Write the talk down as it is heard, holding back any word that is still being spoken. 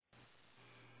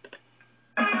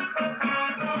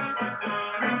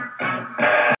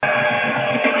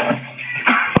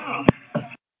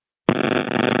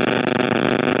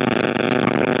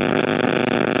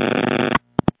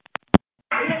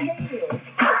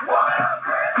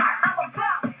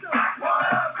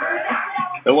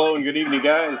Hello and good evening,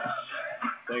 guys.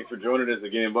 Thanks for joining us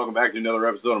again. Welcome back to another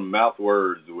episode of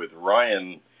Mouthwords with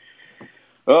Ryan.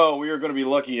 Oh, we are going to be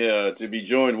lucky to be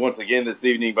joined once again this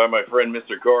evening by my friend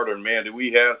Mr. Carter. Man, do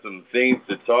we have some things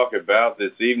to talk about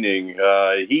this evening.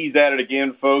 He's at it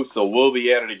again, folks, so we'll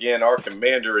be at it again. Our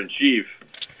Commander-in-Chief.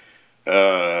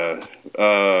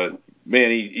 Man,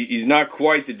 he's not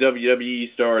quite the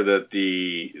WWE star that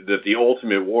the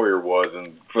Ultimate Warrior was,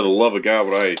 and for the love of God,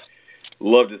 would I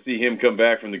love to see him come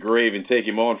back from the grave and take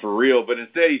him on for real. But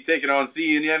instead, he's taking on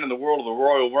CNN in the world of the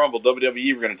Royal Rumble,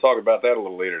 WWE. We're going to talk about that a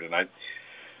little later tonight.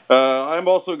 I've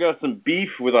also got some beef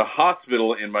with a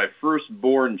hospital and my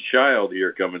firstborn child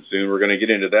here coming soon. We're going to get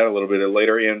into that a little bit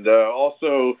later. And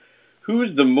also,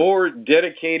 who's the more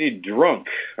dedicated drunk?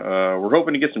 We're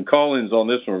hoping to get some call-ins on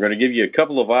this one. We're going to give you a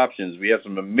couple of options. We have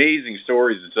some amazing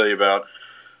stories to tell you about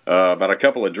a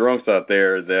couple of drunks out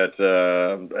there that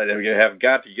have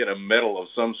got to get a medal of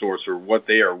some sort for what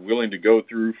they are willing to go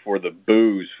through for the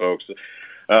booze, folks.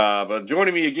 But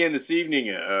joining me again this evening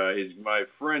is my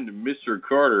friend, Mr.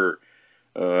 Carter.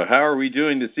 How are we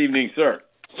doing this evening, sir?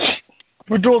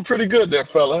 We're doing pretty good there,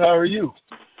 fella. How are you?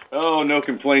 Oh, no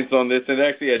complaints on this. And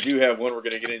actually, I do have one we're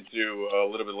going to get into a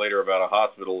little bit later about a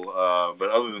hospital. But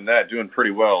other than that, doing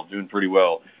pretty well.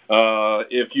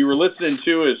 If you were listening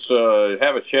to us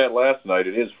have a chat last night,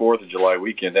 it is 4th of July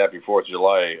weekend. Happy 4th of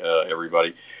July,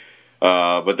 everybody.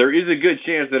 But there is a good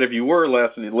chance that if you were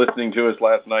listening to us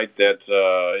last night, that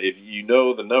if you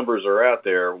know the numbers are out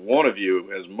there, one of you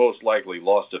has most likely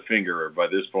lost a finger by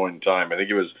this point in time. I think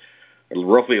it was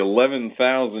roughly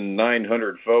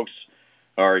 11,900 folks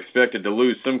are expected to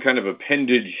lose some kind of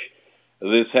appendage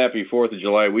this happy 4th of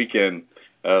July weekend.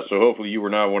 So hopefully you were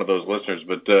not one of those listeners.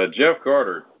 But Jeff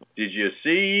Carter, did you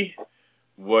see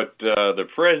what the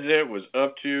president was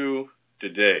up to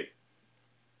today?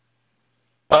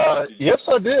 Yes,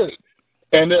 I did.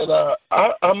 And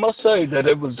I must say that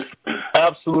it was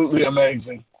absolutely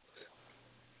amazing.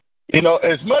 You know,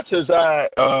 as much as I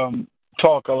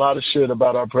talk a lot of shit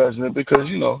about our president because,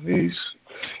 you know,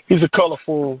 he's a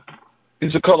colorful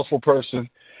person.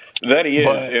 That he is.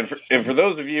 And for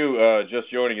those of you just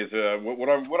joining us, what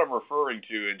I'm referring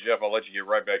to, and Jeff, I'll let you get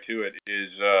right back to it, is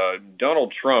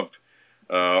Donald Trump,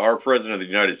 our president of the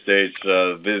United States,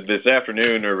 this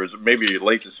afternoon, or was maybe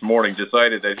late this morning,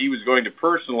 decided that he was going to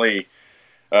personally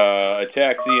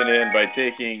attack CNN by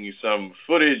taking some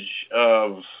footage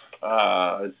of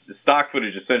stock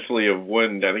footage, essentially, of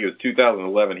when, I think it was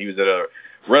 2011, he was at a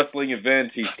wrestling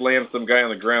event. He slammed some guy on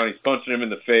the ground. He's punching him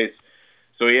in the face.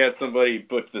 So he had somebody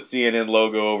put the CNN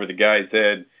logo over the guy's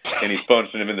head, and he's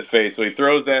punching him in the face. So he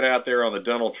throws that out there on the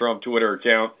Donald Trump Twitter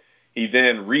account. He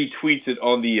then retweets it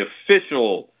on the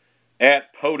official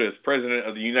 @POTUS, President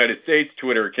of the United States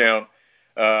Twitter account.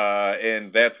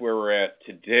 And that's where we're at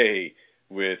today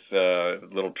with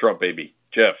little Trump baby.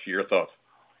 Jeff, your thoughts?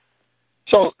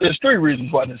 So there's three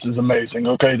reasons why this is amazing,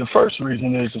 okay? The first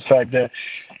reason is the fact that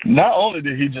not only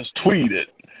did he just tweet it,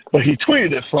 but he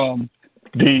tweeted it from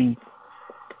the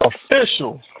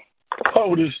official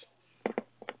POTUS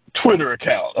Twitter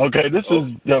account, okay? This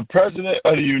is the President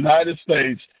of the United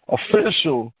States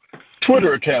official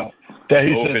Twitter account that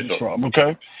he sends from,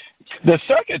 okay? The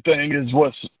second thing is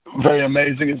what's very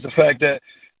amazing is the fact that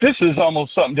this is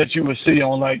almost something that you would see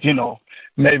on, like, you know,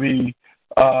 maybe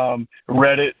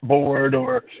Reddit board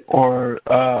or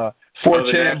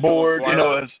 4chan board, you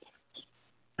know,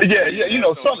 you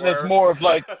know, something that's more of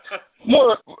like,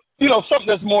 something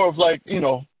that's more of like, you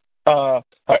know,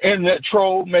 an internet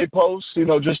troll may post, you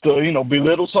know, just to, you know,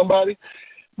 belittle somebody.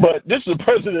 But this is the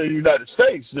President of the United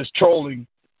States that's trolling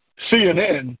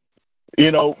CNN,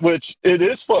 you know, which it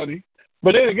is funny.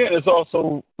 But then again, it's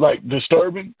also, like,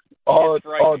 disturbing all at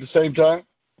the same time.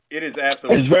 It is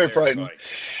absolutely It's very frightening.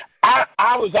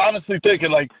 I was honestly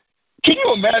thinking, like, can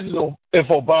you imagine if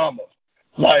Obama,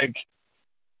 like,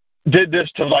 did this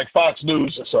to, like, Fox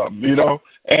News or something, you know?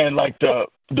 And, like, the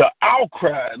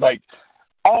outcry, like,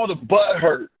 all the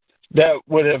butthurt that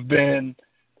would have been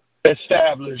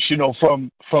established, you know,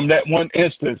 from that one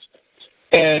instance,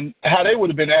 and how they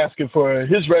would have been asking for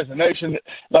his resignation.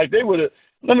 Like, they would have,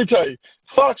 let me tell you,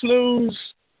 Fox News,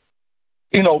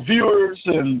 you know, viewers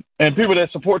and people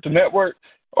that support the network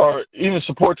or even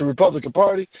support the Republican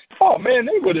Party, oh, man,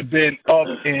 they would have been up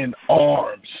in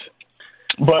arms.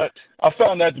 But I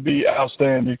found that to be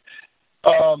outstanding.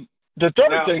 The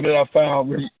third thing that I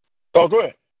found, go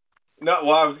ahead. No,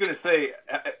 well, I was going to say,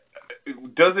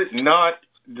 does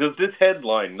this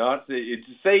headline not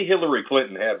say Hillary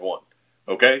Clinton had won,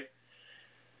 okay?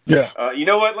 Yeah. You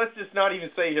know what? Let's just not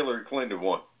even say Hillary Clinton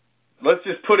won. Let's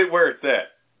just put it where it's at,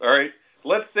 all right?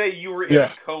 Let's say you were in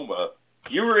a coma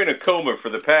You were in a coma for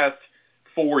the past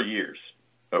 4 years.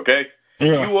 Okay?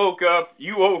 Yeah. You woke up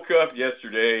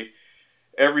yesterday.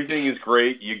 Everything is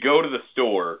great. You go to the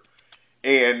store,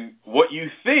 and what you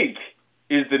think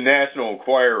is the National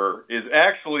Enquirer is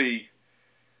actually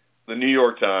the New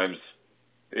York Times.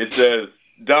 It says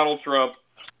Donald Trump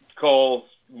calls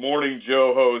Morning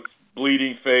Joe host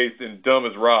bleeding face and dumb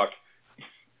as rock.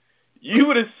 You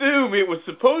would assume it was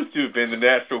supposed to have been the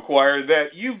National Enquirer,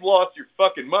 that you've lost your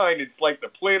fucking mind. It's like the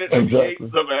planet of the apes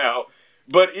somehow.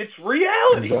 But it's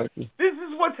reality. Exactly. This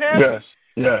is what's happening.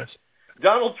 Yes.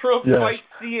 Donald Trump fights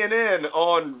CNN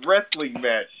on wrestling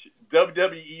match,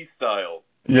 WWE style.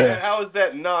 Yeah. How is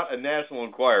that not a National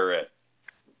Enquirer at?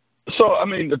 So, I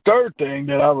mean, the third thing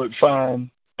that I would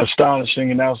find astonishing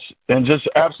and just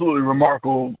absolutely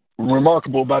remarkable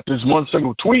about this one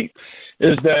single tweet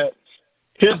is that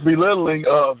his belittling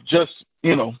of just,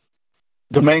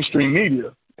 the mainstream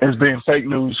media as being fake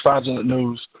news, fraudulent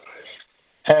news,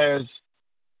 has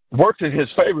worked in his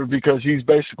favor because he's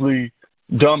basically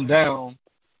dumbed down,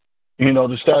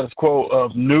 the status quo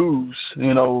of news,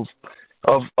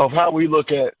 of how we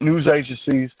look at news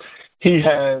agencies. He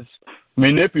has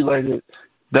manipulated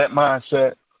that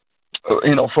mindset,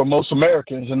 for most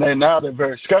Americans, and they're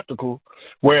very skeptical,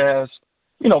 whereas,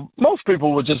 most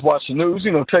people would just watch the news,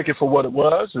 take it for what it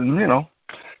was, and,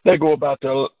 they go about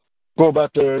their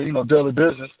daily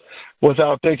business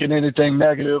without thinking anything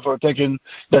negative or thinking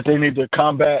that they need to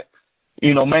combat,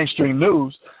 mainstream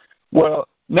news. Well,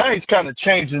 now he's kind of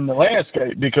changing the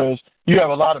landscape because you have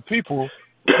a lot of people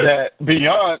that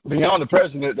beyond the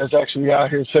president that's actually out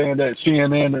here saying that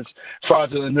CNN is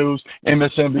fraudulent news,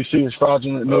 MSNBC is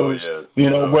fraudulent news,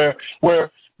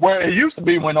 where it used to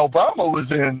be when Obama was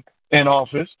in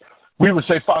office, we would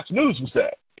say Fox News was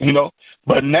that,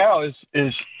 but now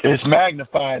it's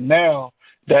magnified now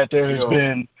that there has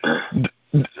been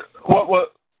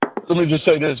what let me just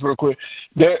say this real quick.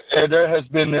 There has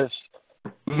been this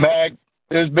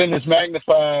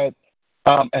magnified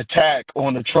attack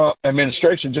on the Trump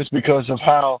administration just because of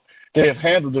how they have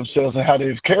handled themselves and how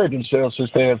they've carried themselves since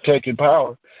they have taken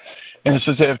power and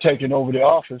since they have taken over the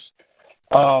office,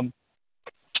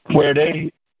 where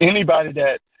anybody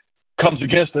that comes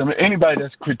against them, anybody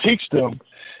that critiques them,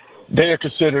 they are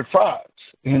considered frauds.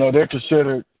 They're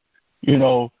considered,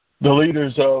 the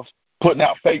leaders of putting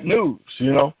out fake news,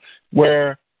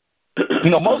 where,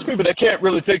 most people that can't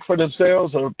really think for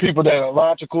themselves or people that are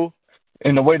logical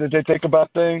in the way that they think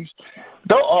about things,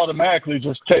 they'll automatically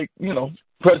just take,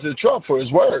 President Trump for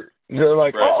his word. They're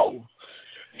like, oh,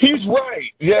 he's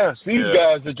right. Yes, these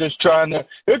guys are just trying to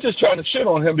shit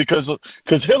on him because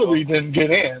Hillary didn't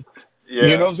get in. Yeah.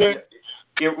 You know what I'm saying?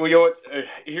 Well,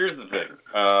 here's the thing.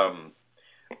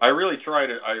 I really try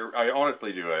to. I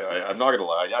honestly do. I'm not gonna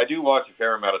lie. I do watch a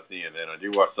fair amount of CNN. I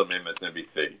do watch some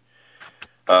MSNBC.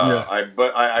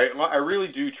 But I really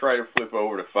do try to flip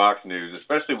over to Fox News,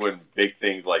 especially when big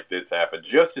things like this happen,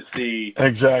 just to see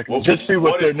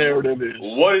what their narrative is.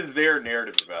 What is their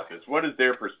narrative about this? What is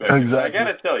their perspective?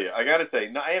 Exactly. I gotta say,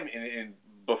 and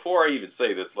before I even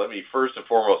say this, let me first and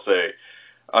foremost say,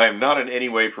 I am not in any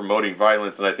way promoting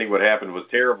violence, and I think what happened was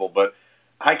terrible, but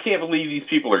I can't believe these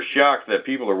people are shocked that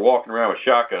people are walking around with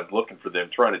shotguns looking for them,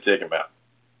 trying to take them out.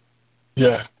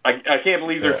 Yeah. I can't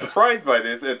believe they're surprised by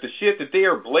this, at the shit that they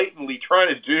are blatantly trying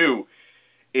to do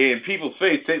in people's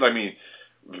face.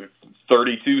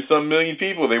 32-some million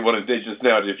people, they just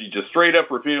now, if you just straight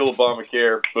up repeal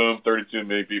Obamacare, boom, 32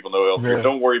 million people, no health care. Yeah.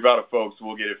 Don't worry about it, folks.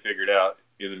 We'll get it figured out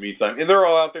in the meantime. And they're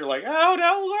all out there like, oh,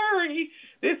 don't worry.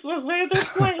 This was where they're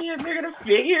playing. They're going to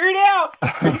figure it out.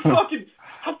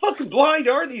 How fucking blind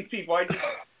are these people?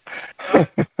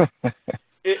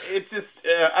 It's just,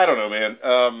 I don't know, man.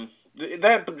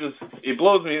 That just, it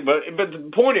blows me. But the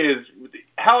point is,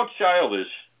 how childish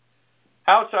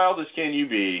can you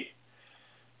be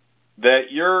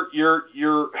that you're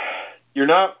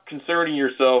not concerning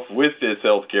yourself with this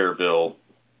healthcare bill?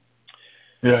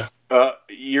 Yeah.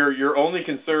 Your only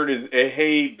concern is,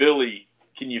 hey, Billy,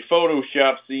 can you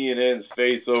Photoshop CNN's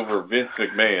face over Vince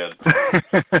McMahon?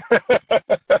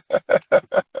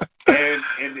 and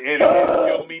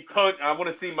show me punch. I want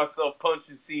to see myself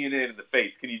punching CNN in the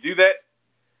face. Can you do that?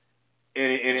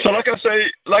 So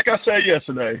like I said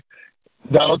yesterday,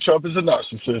 Donald Trump is a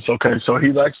narcissist. Okay, so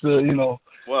he likes to,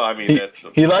 Well, I mean,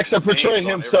 he likes to portray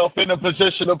himself in a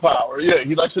position of power. Yeah,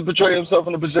 he likes to portray himself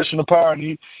in a position of power,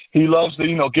 and he loves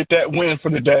to, get that win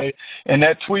for the day. And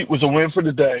that tweet was a win for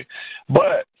the day.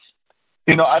 But,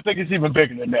 I think it's even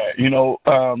bigger than that.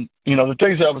 The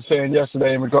things I was saying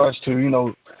yesterday in regards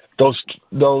to, those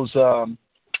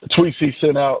tweets he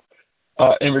sent out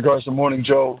in regards to Morning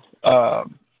Joe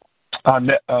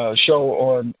show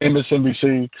on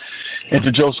MSNBC, and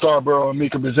to Joe Scarborough and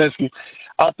Mika Brzezinski.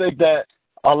 I think that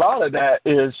a lot of that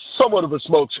is somewhat of a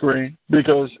smokescreen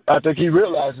because I think he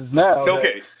realizes now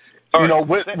that,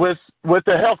 with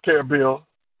the healthcare bill,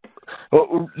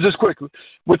 just quickly,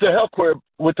 with the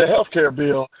healthcare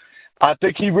bill, I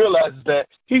think he realizes that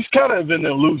he's kind of in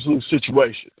a lose-lose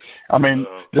situation. I mean,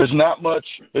 there's not much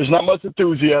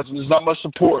enthusiasm, there's not much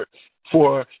support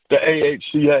for the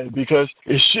AHCA because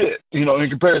it's shit, in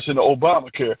comparison to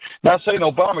Obamacare. Not saying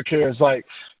Obamacare is like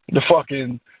the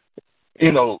fucking,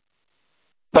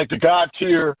 like the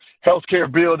God-tier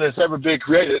healthcare bill that's ever been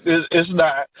created. It's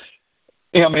not.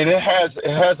 I mean, it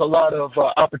has a lot of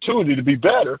opportunity to be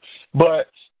better, but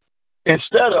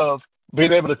instead of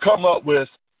being able to come up with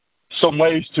some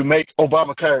ways to make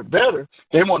Obamacare better,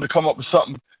 they want to come up with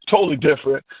something totally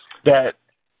different that,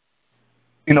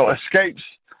 escapes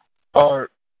or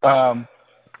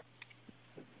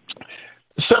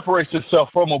separates itself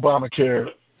from Obamacare,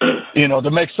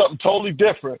 to make something totally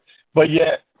different, but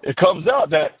yet it comes out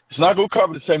that it's not going to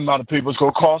cover the same amount of people. It's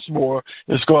going to cost more.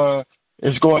 It's going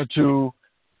to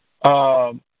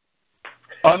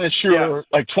uninsure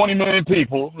like 20 million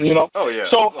people, Oh, yeah.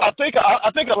 So I think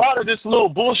a lot of this little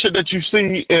bullshit that you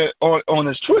see on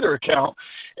his Twitter account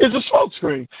is a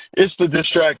smokescreen. It's to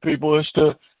distract people. It's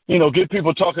to, get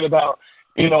people talking about,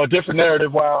 a different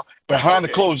narrative while behind the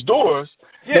closed doors,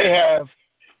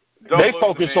 they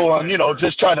focus on,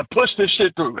 just trying to push this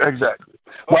shit through. Exactly.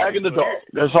 Wagging the dog.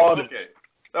 That's all it is.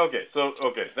 Okay. So,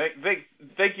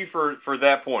 thank you for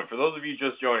that point. For those of you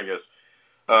just joining us,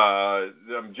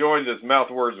 I'm joined as Mouth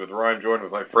Words with Ryan, joined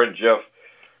with my friend Jeff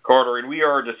Carter, and we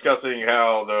are discussing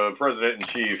how the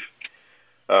President-in-Chief,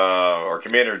 or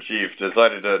Commander-in-Chief,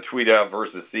 decided to tweet out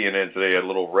versus CNN today a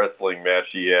little wrestling match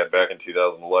he had back in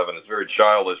 2011. It's very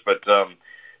childish, but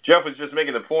Jeff was just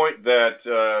making the point that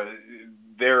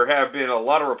there have been a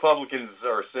lot of Republicans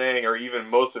are saying, or even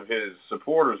most of his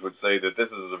supporters would say, that this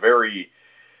is a very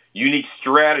unique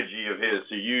strategy of his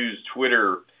to use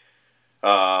Twitter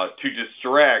to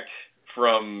distract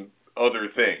from other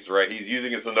things, right? He's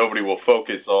using it so nobody will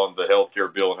focus on the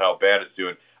healthcare bill and how bad it's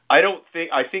doing. I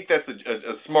think that's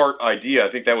a smart idea.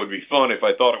 I think that would be fun if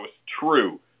I thought it was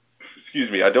true. Excuse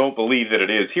me. I don't believe that it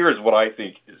is. Here's what I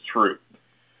think is true.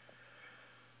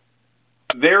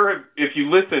 If you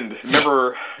listened,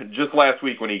 remember just last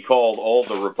week when he called all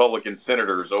the Republican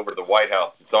senators over to the White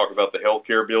House to talk about the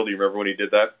healthcare bill? Do you remember when he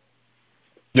did that?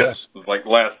 Yes. It was like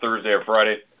last Thursday or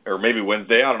Friday, or maybe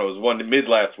Wednesday. I don't know. It was mid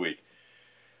last week.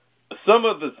 Some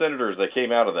of the senators that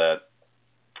came out of that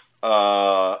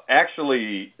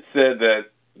actually said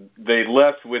that they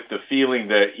left with the feeling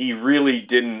that he really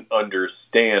didn't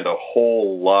understand a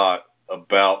whole lot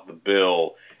about the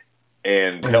bill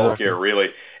and healthcare, really.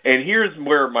 And here's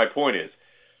where my point is.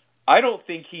 I don't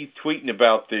think he's tweeting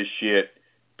about this shit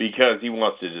because he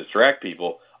wants to distract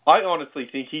people. I honestly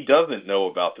think he doesn't know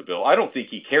about the bill. I don't think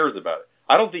he cares about it.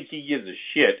 I don't think he gives a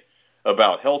shit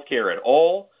about healthcare at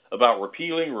all, about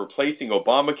repealing, replacing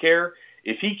Obamacare.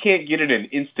 If he can't get it an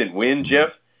instant win, Jeff,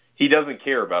 he doesn't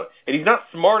care about it. And he's not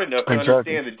smart enough to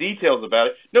understand the details about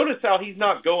it. Notice how he's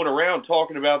not going around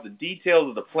talking about the details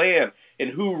of the plan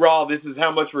and hoorah, this is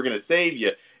how much we're going to save you,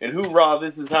 and hoorah,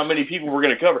 this is how many people we're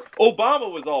going to cover.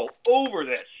 Obama was all over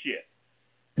that shit.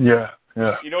 Yeah.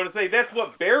 You know what I'm saying? That's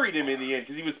what buried him in the end,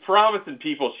 because he was promising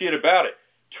people shit about it.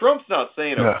 Trump's not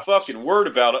saying a fucking word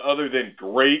about it other than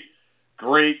great,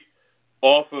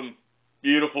 awesome,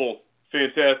 beautiful,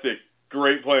 fantastic,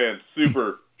 great plan,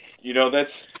 super.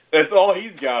 That's all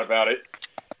he's got about it.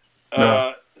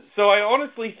 So I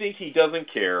honestly think he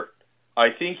doesn't care. I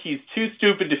think he's too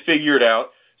stupid to figure it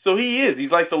out. So he is.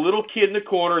 He's like the little kid in the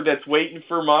corner that's waiting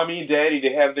for mommy and daddy to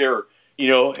have their,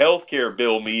 healthcare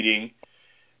bill meeting.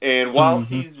 And while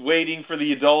he's waiting for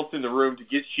the adults in the room to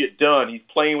get shit done, he's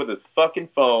playing with his fucking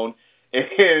phone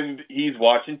and he's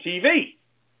watching TV.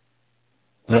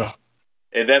 Yeah.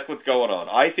 And that's what's going on.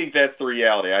 I think that's the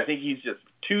reality. I think he's just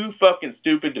too fucking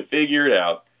stupid to figure it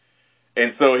out.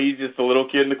 And so he's just a little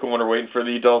kid in the corner waiting for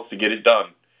the adults to get it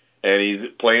done. And he's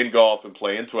playing golf and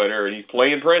playing Twitter and he's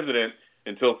playing president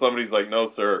until somebody's like,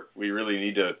 no, sir, we really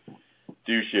need to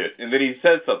do shit. And then he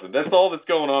says something. That's all that's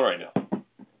going on right now.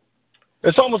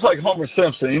 It's almost like Homer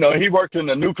Simpson. He worked in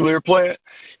a nuclear plant,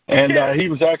 and he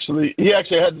actually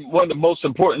had one of the most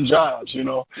important jobs. Yes.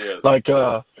 Like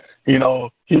he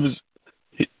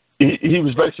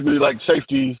was basically like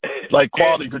safety, like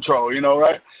quality control.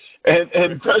 Right?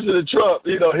 And President Trump,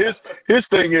 his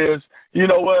thing is, you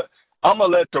know what? I'm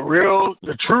gonna let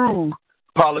the true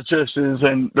politicians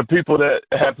and the people that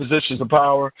have positions of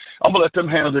power. I'm gonna let them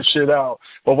handle this shit out.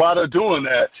 But while they're doing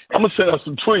that, I'm gonna send out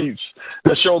some tweets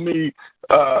that show me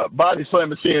body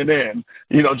slamming CNN.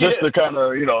 Just to kind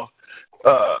of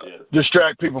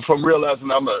distract people from realizing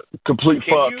I'm a complete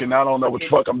fuck and I don't know what the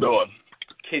fuck I'm doing.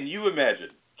 Can you imagine?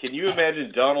 Can you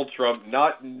imagine Donald Trump,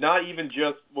 not even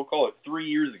just, we'll call it 3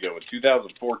 years ago in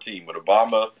 2014 when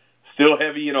Obama still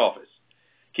heavy in office?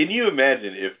 Can you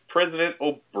imagine if President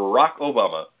Barack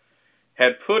Obama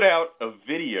had put out a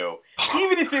video,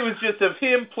 even if it was just of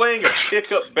him playing a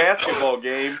pickup basketball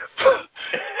game,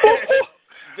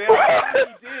 that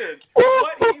he did,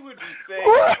 what he would be saying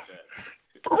about that?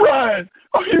 Ryan,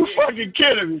 are you fucking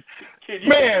kidding me?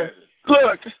 Man,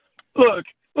 look,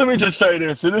 let me just say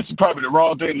this, and this is probably the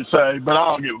wrong thing to say, but I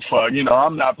don't give a fuck.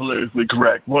 I'm not politically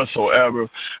correct whatsoever.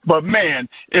 But, man,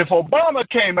 if Obama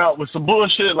came out with some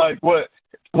bullshit like what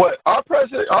our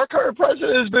current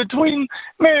president is between,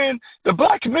 man, the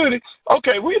black community,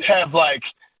 okay, we'd have like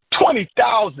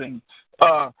 20,000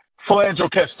 Philando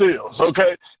Castiles,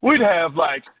 okay? We'd have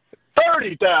like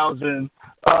 30,000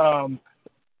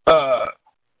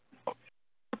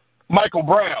 Michael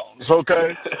Browns,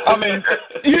 okay? I mean,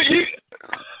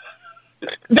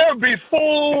 there'd be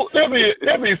full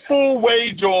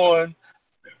wage on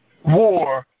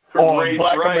war on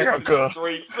Black America.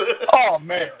 Oh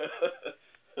man,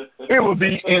 it would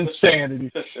be insanity.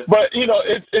 But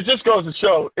it just goes to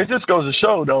show. It just goes to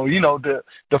show, though.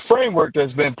 The framework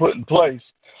that's been put in place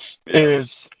is,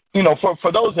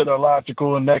 for those that are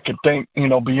logical and that can think,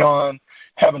 beyond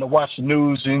having to watch the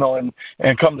news,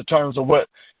 and come to terms of what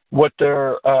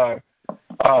their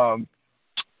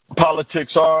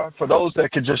politics are, for those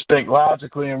that can just think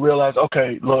logically and realize,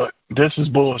 okay, look, this is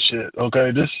bullshit.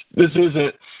 Okay, this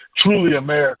isn't truly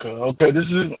America. Okay, this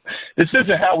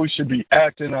isn't how we should be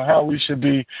acting or how we should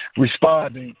be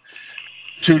responding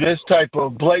to this type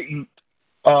of blatant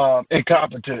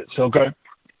incompetence. Okay,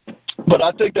 but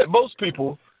I think that most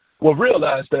people will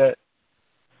realize that.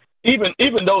 Even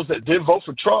those that did vote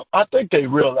for Trump, I think they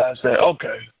realize that.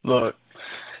 Okay, look,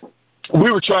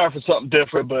 we were trying for something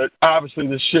different, but obviously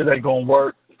this shit ain't gonna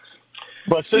work.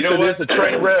 But since it is a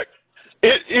train wreck,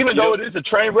 even though it is a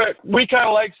train wreck, we kind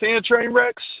of like seeing train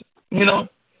wrecks,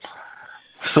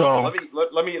 So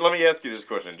let me ask you this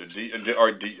question: Do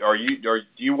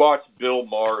you watch Bill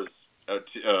Maher's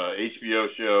HBO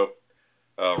show?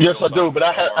 Yes, I do, but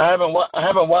I haven't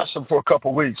watched them for a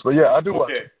couple of weeks. But yeah, I do watch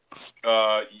them.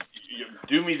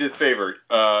 Do me this favor.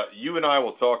 You and I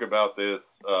will talk about this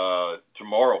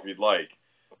tomorrow if you'd like,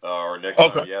 or next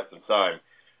time you have some time.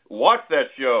 Watch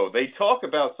that show. They talk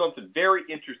about something very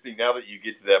interesting now that you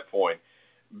get to that point.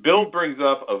 Bill brings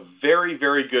up a very,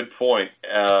 very good point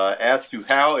as to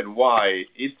how and why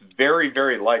it's very,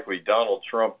 very likely Donald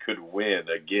Trump could win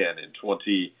again in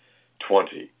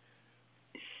 2020.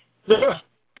 Yeah.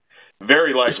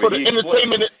 Very likely. It's for the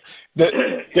entertainment,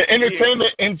 the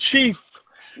entertainment in chief.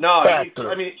 No,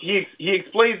 he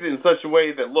explains it in such a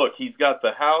way that, look, he's got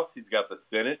the House, he's got the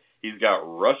Senate, he's got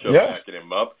Russia backing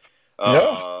him up.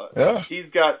 You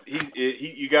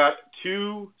got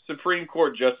two Supreme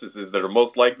Court justices that are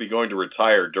most likely going to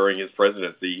retire during his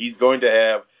presidency. He's going to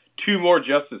have two more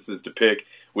justices to pick,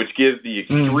 which gives the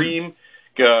extreme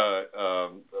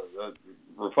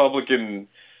Republican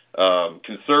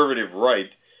conservative right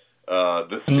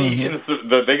the seat.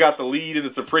 They got the lead in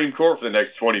the Supreme Court for the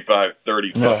next 25,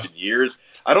 30 fucking years.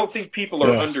 I don't think people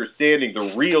are understanding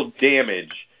the real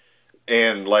damage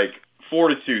and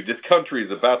fortitude this country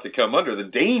is about to come under. The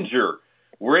danger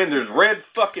we're in. There's red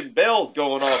fucking bells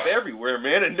going off everywhere,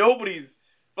 man, and nobody's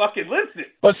fucking listening.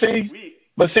 But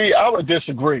see, I would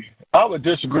disagree. With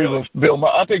Bill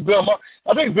Maher. I think Bill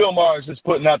Maher is just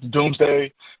putting out the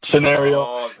doomsday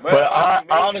scenario. But I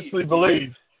honestly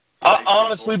believe. Because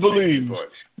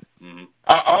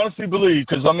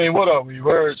what are we?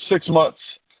 We're 7 months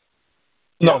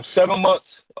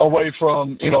away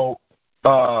from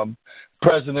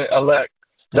President-elect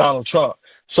Donald Trump.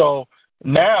 So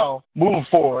now, moving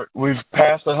forward, we've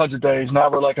passed 100 days. Now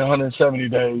we're 170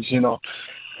 days,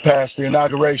 past the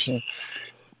inauguration.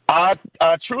 I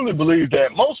truly believe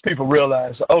that most people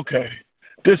realize, okay,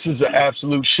 this is an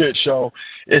absolute shit show.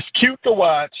 It's cute to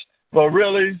watch, but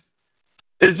really,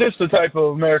 is this the type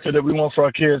of America that we want for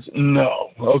our kids? No,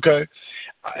 okay?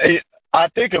 I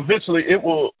think eventually it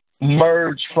will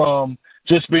merge from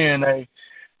just being a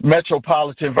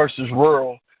metropolitan versus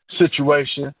rural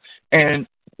situation, and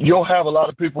you'll have a lot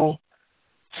of people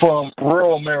from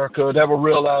rural America that will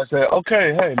realize that,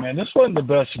 okay, hey, man, this wasn't the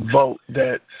best vote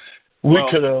that we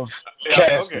could have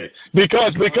cast. Okay.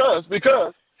 Because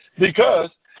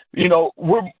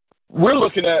we're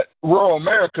looking at rural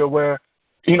America where,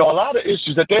 a lot of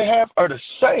issues that they have are the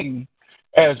same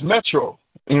as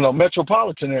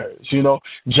metropolitan areas,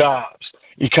 jobs,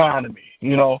 economy,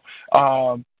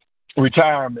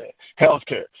 retirement,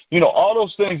 healthcare. All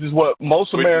those things is what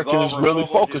most Americans really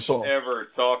focus on. Ever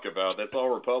talk about. That's all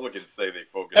Republicans say they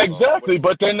focus on. Exactly,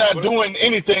 but they're not doing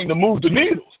anything to move the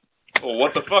needle. Well,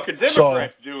 what the fuck are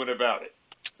Democrats doing about it?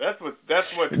 That's what.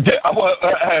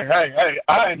 Hey!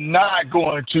 I am not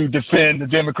going to defend the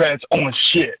Democrats on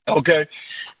shit. Okay,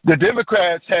 the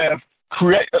Democrats have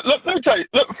created. Let me tell you.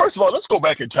 First of all, let's go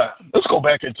back in time. Let's go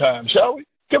back in time, shall we?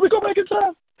 Can we go back in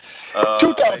time?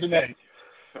 2008.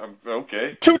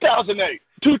 Okay. 2008.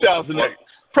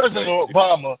 President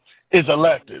Obama is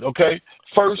elected. Okay,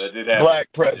 first black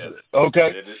president. Yes.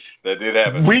 Okay, that did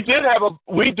happen. We did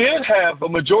have a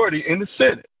majority in the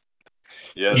Senate.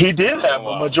 Yes. He did have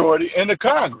a majority in the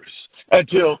Congress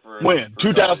until when?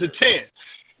 2010.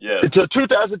 Yes. Until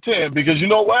 2010, because you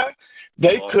know why?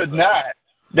 They could not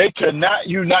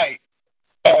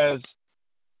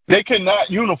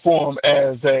uniform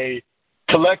as a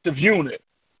collective unit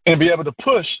and be able to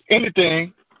push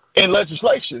anything in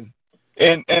legislation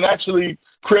and actually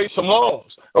create some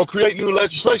laws or create new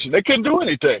legislation. They couldn't do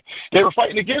anything. They were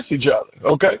fighting against each other,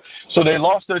 okay? So they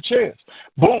lost their chance.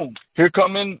 Boom. Here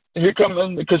come in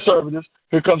the conservatives.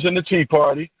 Here comes in the Tea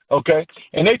Party, okay?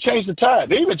 And they changed the tide.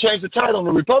 They even changed the tide on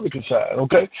the Republican side,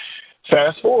 okay?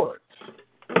 Fast forward.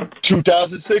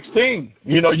 2016.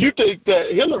 You think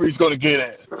that Hillary's going to get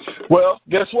in. Well,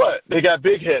 guess what? They got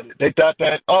big-headed. They thought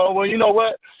that, you know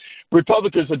what?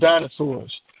 Republicans are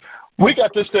dinosaurs. We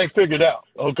got this thing figured out,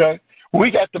 okay?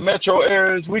 We got the metro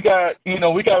areas. We got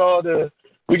all the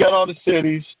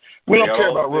cities. We don't care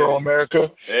about rural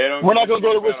America. We're not going to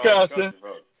go to Wisconsin.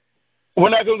 We're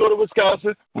not going to go to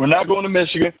Wisconsin. We're not going to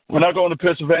Michigan. We're not going to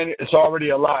Pennsylvania. It's already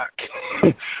a lock.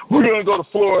 We're going to go to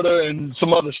Florida and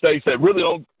some other states that really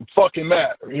don't fucking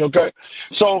matter, okay?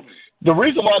 So the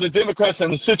reason why the Democrats are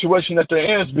in the situation that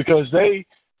they're in is because they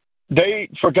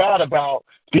forgot about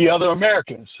the other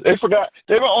Americans. They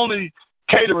were only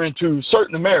catering to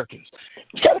certain Americans.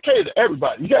 You got to cater to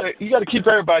everybody. You got to keep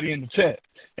everybody in the tent,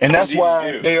 and that's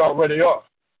why they are where they are.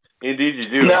 Indeed, you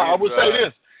do. Now, I would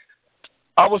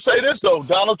say this though.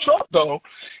 Donald Trump, though,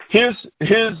 his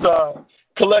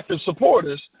collective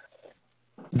supporters,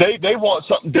 they want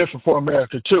something different for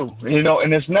America too.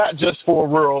 And it's not just for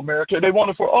rural America. They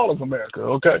want it for all of America.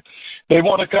 Okay, they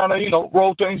want to kind of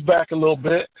roll things back a little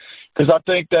bit because I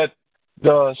think that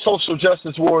the social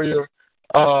justice warrior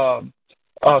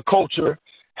culture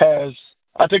has.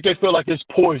 I think they feel like it's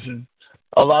poisoned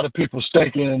a lot of people's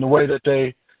thinking and the way that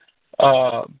they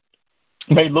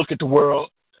may look at the world.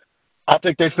 I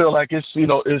think they feel like it's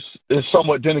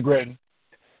somewhat denigrating,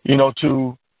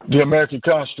 to the American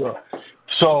construct.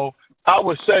 So I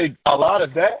would say a lot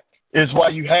of that is why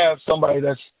you have somebody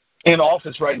that's in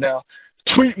office right now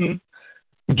tweeting,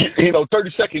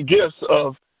 30-second gifs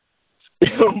of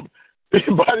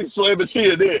body slamming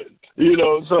CNN,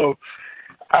 so.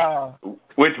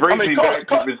 Which brings me back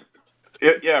to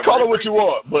call it what you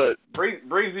want, but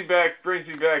brings me back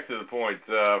to the point.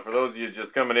 For those of you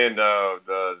just coming in,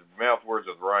 the mouth words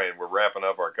with Ryan, we're wrapping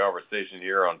up our conversation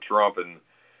here on Trump and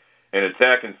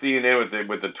attacking CNN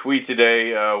with the tweet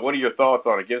today. What are your thoughts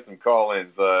on it? Give some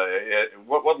call-ins.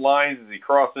 What lines is he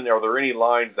crossing? Are there any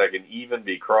lines that can even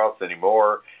be crossed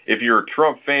anymore? If you're a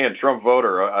Trump fan, Trump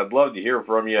voter, I'd love to hear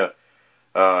from you.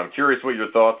 I'm curious what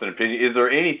your thoughts and opinion. Is there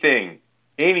anything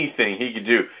he could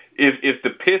do? If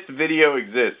the piss video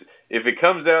exists, if it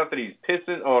comes out that he's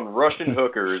pissing on Russian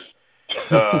hookers,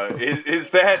 is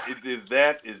that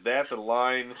the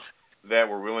line that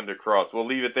we're willing to cross? We'll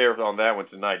leave it there on that one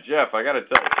tonight. Jeff, I got to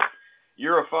tell you,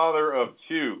 you're a father of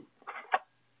two.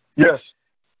 Yes.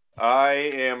 I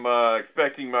am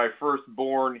expecting my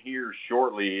firstborn here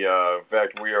shortly. In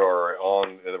fact,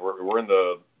 we're in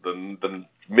the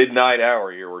midnight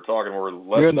hour here.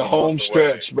 You're in the home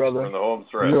stretch, brother. We're in the home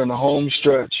stretch. You're in the home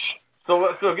stretch.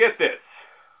 So get this.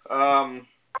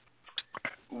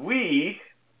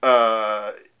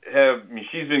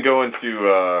 She's been going to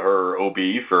her OB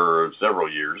for several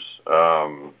years.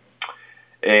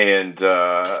 And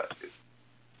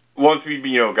once we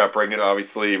got pregnant,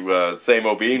 obviously, same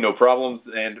OB, no problems.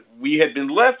 And we had been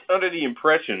left under the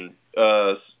impression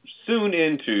soon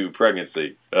into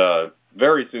pregnancy,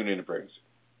 very soon into pregnancy,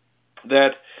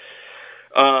 that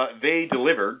they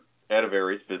delivered at a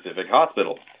very specific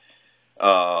hospital.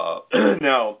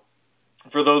 Now,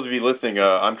 for those of you listening,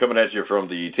 I'm coming at you from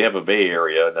the Tampa Bay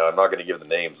area. Now, I'm not going to give the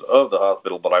names of the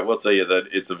hospital, but I will tell you that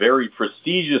it's a very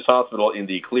prestigious hospital in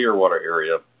the Clearwater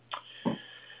area.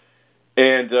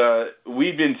 And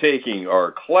we've been taking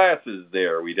our classes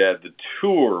there. We'd had the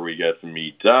tour. We got to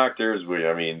meet doctors.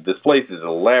 This place is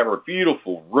elaborate,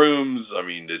 beautiful rooms.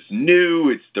 It's new.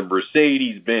 It's the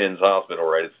Mercedes-Benz Hospital,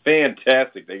 right? It's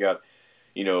fantastic. They got,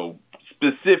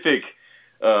 specific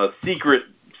secret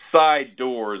side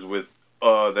doors with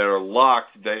that are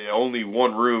locked. Only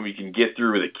one room you can get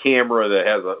through with a camera that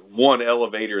has one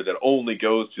elevator that only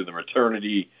goes to the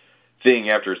maternity thing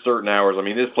after certain hours.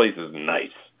 This place is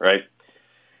nice, right?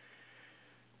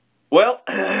 Well,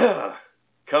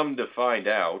 come to find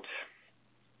out,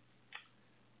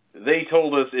 they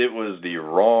told us it was the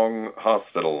wrong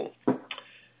hospital.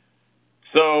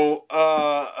 So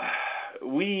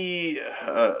we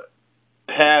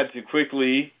had to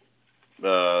quickly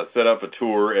set up a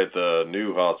tour at the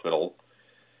new hospital.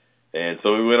 And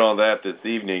so we went on that this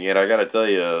evening. And I got to tell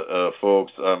you,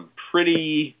 folks, I'm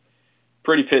pretty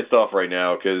pissed off right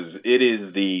now because it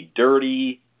is the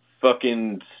dirty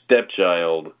fucking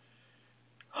stepchild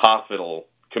hospital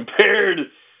compared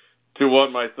to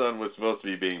what my son was supposed to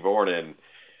be being born in.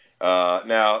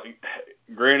 Now,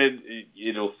 granted,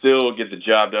 it'll still get the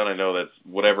job done. I know that's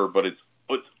whatever, but it's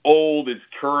old. It's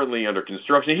currently under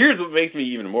construction. Here's what makes me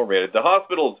even more mad. The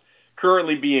hospital's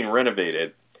currently being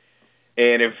renovated,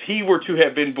 and if he were to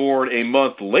have been born a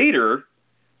month later,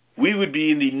 we would be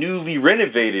in the newly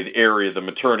renovated area of the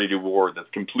maternity ward that's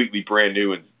completely brand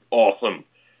new and awesome.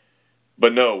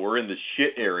 But no, we're in the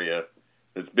shit area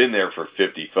that's been there for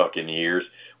 50 fucking years,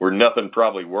 where nothing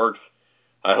probably works.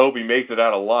 I hope he makes it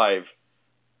out alive.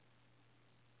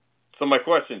 So my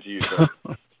question to you, sir.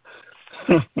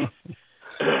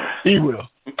 He will.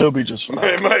 He'll be just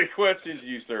fine. My question to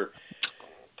you, sir.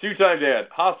 Two-time dad,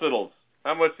 hospitals,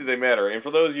 how much do they matter? And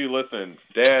for those of you listening,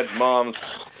 dads, moms,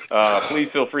 please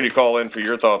feel free to call in for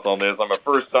your thoughts on this. I'm a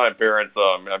first-time parent, so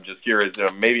I'm just curious.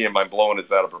 Maybe am I blowing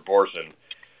this out of proportion?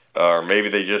 Or maybe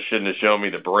they just shouldn't have shown me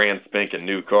the brand spanking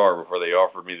new car before they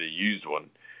offered me the used one.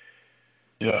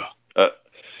 Yeah. Am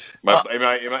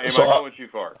I going too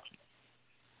far?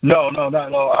 No.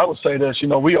 I would say this.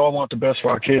 We all want the best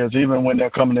for our kids, even when they're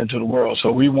coming into the world. So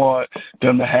we want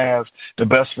them to have the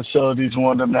best facilities. We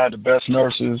want them to have the best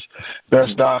nurses,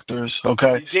 best doctors.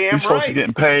 Okay. Damn These folks are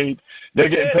getting paid. They're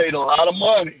getting paid a lot of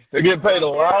money.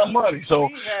 So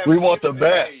we want the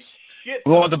best.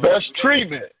 We want the best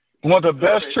treatment. We want the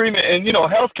best treatment. And,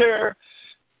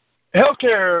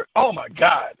 healthcare, oh, my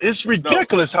God. It's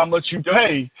ridiculous how much you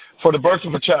pay for the birth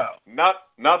of a child. Not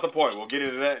the point. We'll get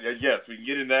into that. Yes, we can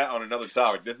get into that on another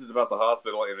topic. This is about the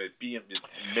hospital, and it's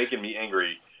making me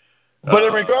angry. But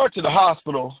in regard to the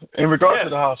hospital, I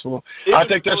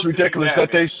think that's ridiculous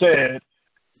that they said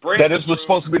that it was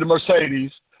supposed to be the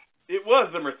Mercedes. It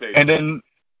was the Mercedes.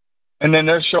 And then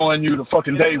they're showing you the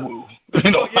fucking Daewoo.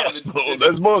 Hospital.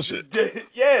 That's bullshit.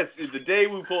 Yes, the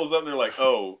Daewoo pulls up and they're like,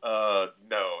 no,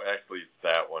 actually it's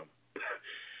that one.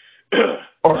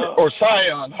 or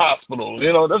Scion Hospital.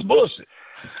 That's bullshit.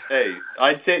 Hey,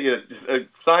 I'd tell you,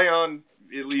 Scion,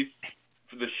 at least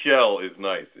for the shell, is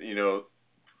nice.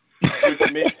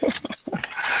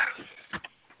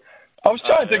 I was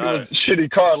trying to think of shitty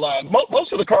car lines.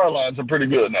 Most of the car lines are pretty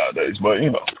good nowadays, but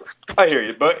I hear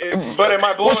you, but am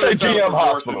I blowing it out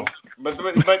of proportion? But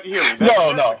hear me.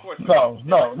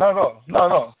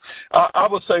 No. I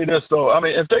would say this though.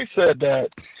 If they said that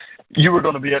you were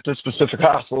going to be at this specific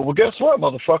hospital, well, guess what,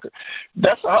 motherfucker?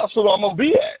 That's the hospital I'm going to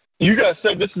be at. You guys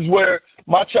said this is where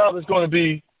my child is going to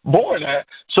be born at,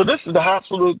 so this is the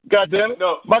hospital. Goddamn it!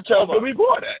 No, my child's going to be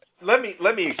born at. Let me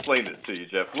explain this to you,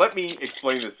 Jeff. Let me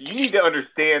explain this. You need to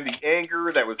understand the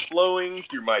anger that was flowing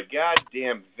through my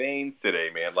goddamn veins today,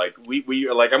 man. Like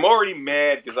I'm already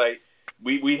mad because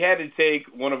we had to take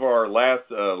one of our last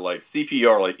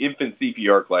CPR, infant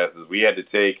CPR classes. We had to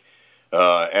take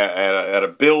at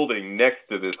a building next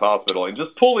to this hospital, and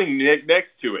just pulling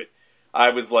next to it, I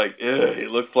was like, it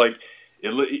looks like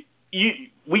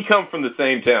we come from the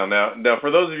same town. Now for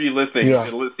those of you listening,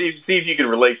 see if you can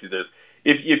relate to this.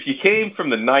 If you came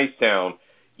from the nice town,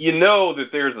 you know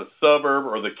that there's a suburb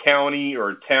or the county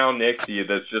or a town next to you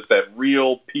that's just that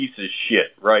real piece of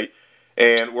shit, right?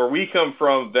 And where we come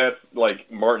from, that's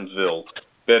like Martinsville,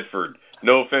 Bedford.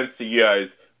 No offense to you guys,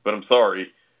 but I'm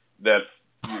sorry. That's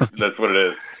what it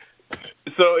is.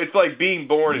 So it's like being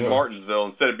born in Martinsville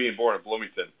instead of being born in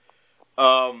Bloomington.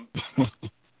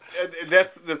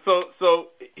 So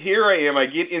here I am. I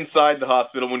get inside the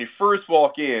hospital. When you first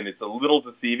walk in, it's a little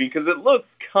deceiving because it looks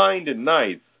kind of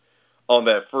nice on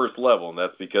that first level, and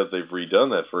that's because they've redone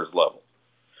that first level.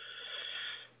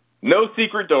 No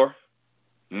secret door,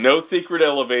 no secret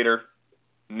elevator.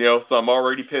 So I'm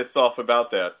already pissed off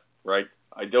about that, right?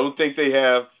 I don't think they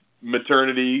have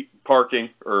maternity parking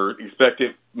or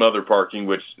expectant mother parking,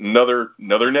 which another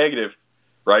negative,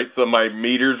 right? So my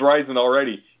meter's rising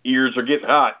already. Ears are getting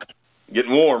hot,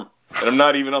 getting warm, and I'm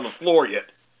not even on the floor yet.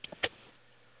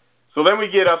 So then we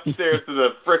get upstairs to the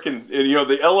frickin',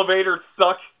 the elevators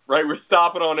suck, right? We're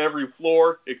stopping on every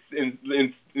floor,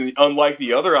 unlike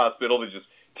the other hospital that just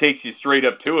takes you straight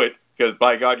up to it because,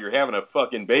 by God, you're having a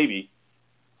fucking baby,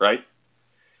 right?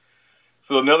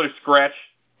 So another scratch.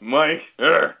 Mike,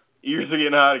 ears are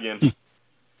getting hot again.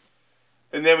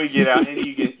 And then we get out, and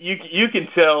you can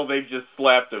tell they've just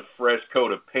slapped a fresh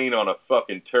coat of paint on a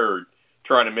fucking turd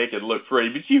trying to make it look pretty,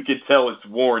 but you can tell it's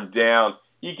worn down.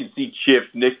 You can see chips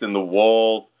nicked in the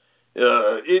walls.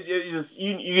 You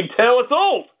can tell it's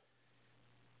old.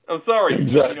 I'm sorry.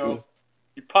 Exactly.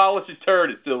 You polish a turd,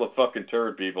 it's still a fucking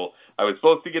turd, people. I was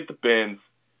supposed to get the Benz.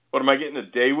 What am I getting, a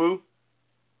Daewoo?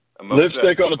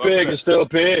 Lipstick on a pig is still a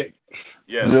pig.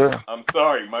 Yes. Yeah. I'm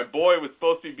sorry. My boy was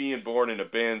supposed to be being born in a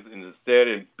Benz and instead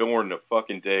born in a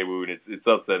fucking Daewoo, and it's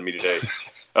upsetting me today.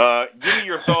 Give me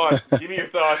your thoughts.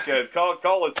 Guys.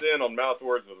 Call us in on Mouth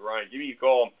Words with Ryan. Give me a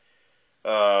call.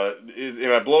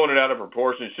 Am I blowing it out of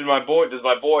proportion? Does my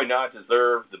boy not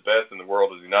deserve the best in the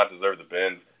world? Does he not deserve the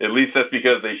Benz? At least that's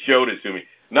because they showed it to me.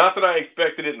 Not that I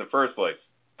expected it in the first place.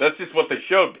 That's just what they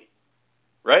showed me.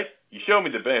 Right? You show me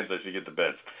the Benz, I should get the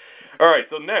Benz. All right,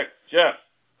 so next, Jeff.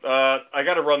 I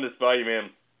got to run this by you, man.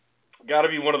 Got to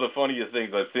be one of the funniest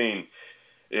things I've seen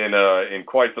in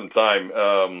quite some time.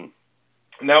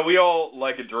 Now, we all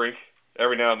like a drink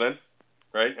every now and then.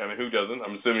 Right? I mean, who doesn't?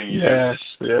 I'm assuming you do. Yes.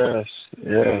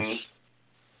 Mm-hmm.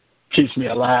 Keeps me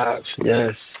alive,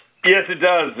 yes. Yes, it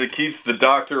does. It keeps the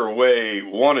doctor away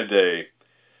one a day,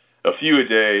 a few a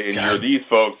day, and you're these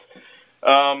folks.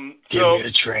 Give me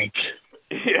a drink.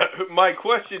 Yeah, my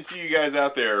question to you guys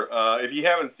out there, if you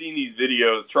haven't seen these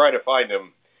videos, try to find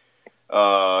them,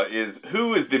 is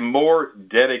who is the more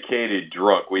dedicated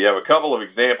drunk? We have a couple of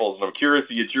examples, and I'm curious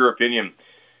to get your opinion.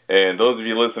 And those of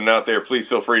you listening out there, please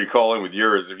feel free to call in with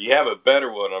yours. If you have a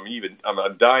better one,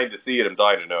 I'm dying to see it. I'm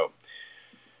dying to know.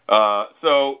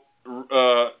 So,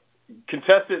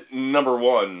 contestant number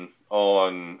one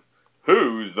on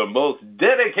who's the most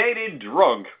dedicated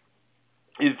drunk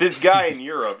is this guy in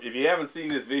Europe. If you haven't seen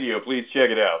this video, please check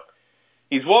it out.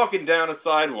 He's walking down a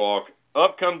sidewalk.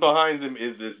 Up comes behind him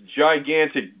is this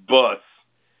gigantic bus.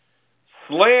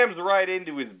 Slams right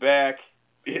into his back.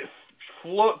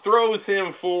 Throws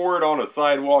him forward on a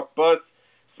sidewalk, bus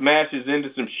smashes into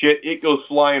some shit. It goes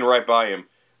flying right by him.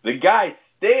 The guy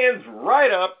stands right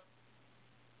up,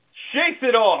 shakes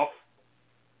it off,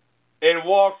 and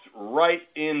walks right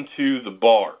into the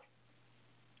bar.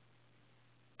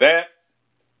 That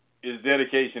is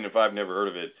dedication if I've never heard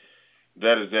of it.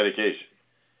 That is dedication.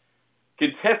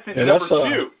 Contestant number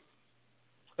two.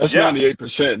 That's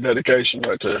 98% dedication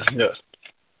right there, yes.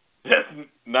 That's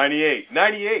 98.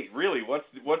 98, really? What's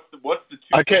the two?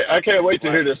 I can't wait to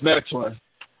hear this next one.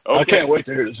 Okay. I can't wait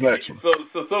to hear this next one.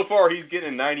 So far he's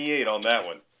getting 98 on that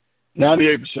one.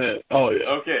 98%. Oh yeah.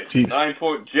 Okay.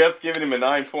 Jeff's giving him a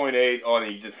 9.8 on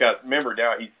it. He just got, remember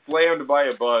now, he's slammed by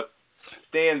a bus,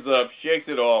 stands up, shakes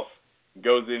it off,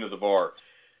 goes into the bar.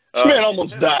 This man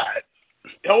almost died.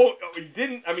 Oh, he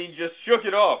didn't, just shook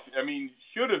it off.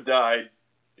 Should have died.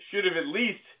 Should have at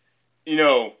least,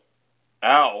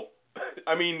 ow.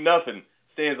 Nothing.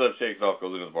 Stands up, shakes off,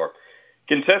 goes into the bar.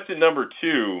 Contestant number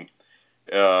two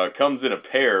comes in a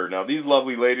pair. Now, these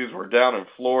lovely ladies were down in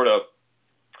Florida.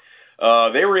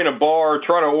 They were in a bar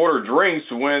trying to order drinks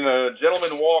when a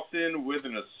gentleman walks in with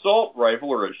an assault rifle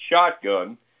or a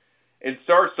shotgun and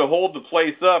starts to hold the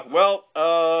place up. Well,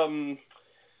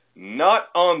 not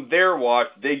on their watch.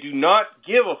 They do not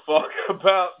give a fuck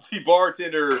about the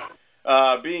bartender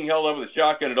being held up with a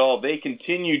shotgun at all. They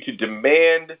continue to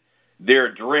demand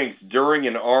their drinks during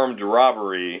an armed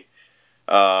robbery.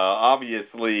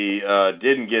 Obviously,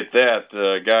 didn't get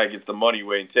that. Guy gets the money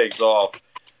away and takes off.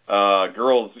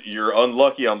 Girls, you're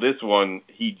unlucky on this one.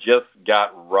 He just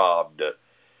got robbed.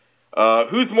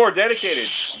 Who's more dedicated,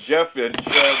 Jeff?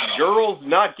 Girls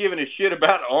not giving a shit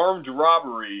about armed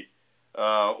robbery,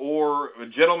 or a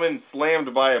gentleman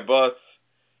slammed by a bus,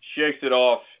 shakes it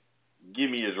off, give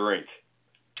me a drink.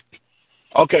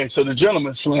 Okay, so the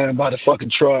gentleman slammed by the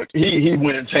fucking truck. He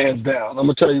wins hands down. I'm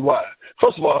going to tell you why.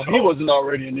 First of all, he wasn't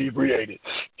already inebriated.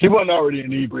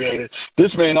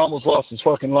 This man almost lost his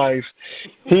fucking life.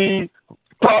 He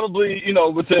probably,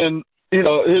 within,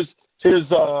 his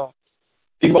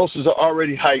emotions are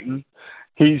already heightened.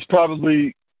 He's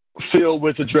probably filled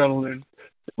with adrenaline,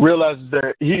 realizes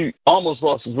that he almost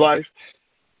lost his life,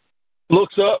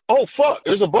 looks up, oh, fuck,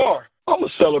 there's a bar.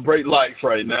 gonna celebrate life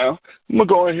right now. I'm gonna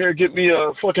go in here and get me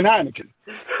a fucking Heineken,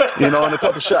 and a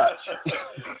couple shots.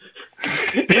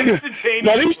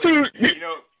 Now these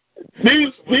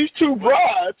two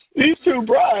brides,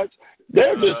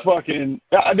 they're just fucking.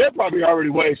 They're probably already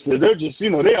wasted. They're just, they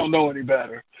don't know any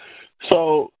better.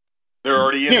 So they're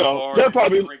already in the bar. They're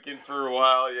probably drinking for a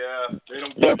while. Yeah,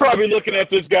 they're probably looking at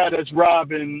this guy that's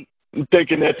robbing,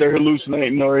 thinking that they're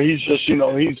hallucinating, or he's just,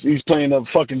 he's playing a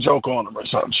fucking joke on them or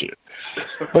some shit.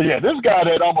 But yeah, this guy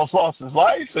that almost lost his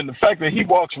life, and the fact that he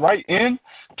walks right in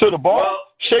to the bar,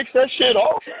 shakes that shit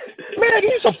off, man,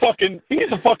 he's a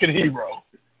fucking hero.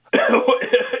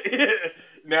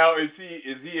 Now, is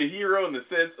he a hero in the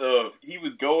sense of he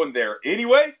was going there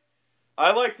anyway?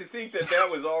 I like to think that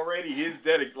was already his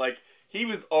like he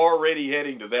was already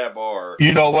heading to that bar.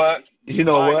 You know what?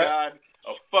 God,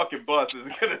 a fucking bus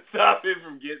isn't going to stop him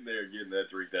from getting there and getting that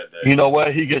drink that day. You know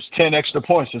what? He gets 10 extra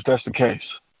points if that's the case.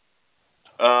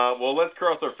 Well, let's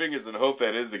cross our fingers and hope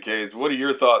that is the case. What are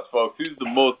your thoughts, folks? Who's the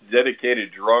most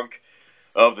dedicated drunk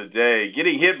of the day?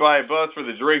 Getting hit by a bus for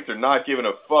the drinks or not giving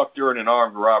a fuck during an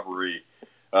armed robbery?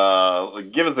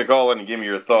 Give us a call in and give me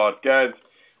your thoughts. Guys,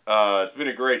 it's been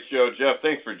a great show. Jeff,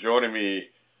 thanks for joining me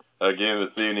again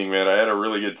this evening, man. I had a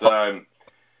really good time.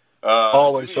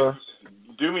 Always, sir.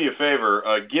 Do me a favor.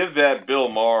 Give that Bill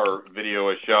Maher video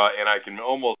a shot, and I can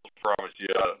almost promise you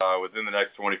within the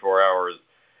next 24 hours,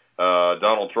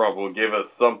 Donald Trump will give us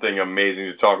something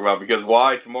amazing to talk about. Because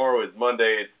why? Tomorrow is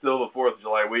Monday. It's still the 4th of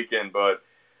July weekend, but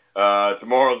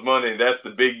tomorrow's Monday. That's the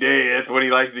big day. That's when he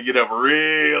likes to get up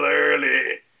real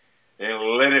early and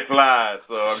let it fly.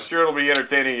 So I'm sure it'll be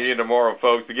entertaining again tomorrow,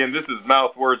 folks. Again, this is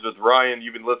Mouth Words with Ryan.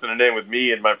 You've been listening in with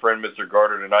me and my friend Mr.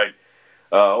 Carter tonight.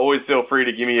 Always feel free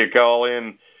to give me a call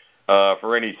in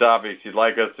for any topics you'd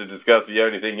like us to discuss. If you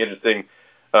have anything interesting.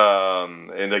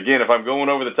 And again, if I'm going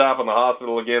over the top on the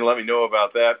hospital again, let me know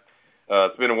about that.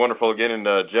 It's been wonderful again. And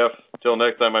Jeff, till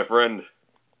next time, my friend,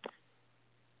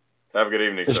 have a good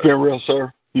evening. It's been real,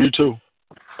 sir. You too.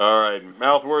 All right.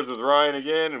 Mouth Words with Ryan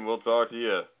again, and we'll talk to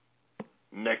you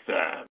next time.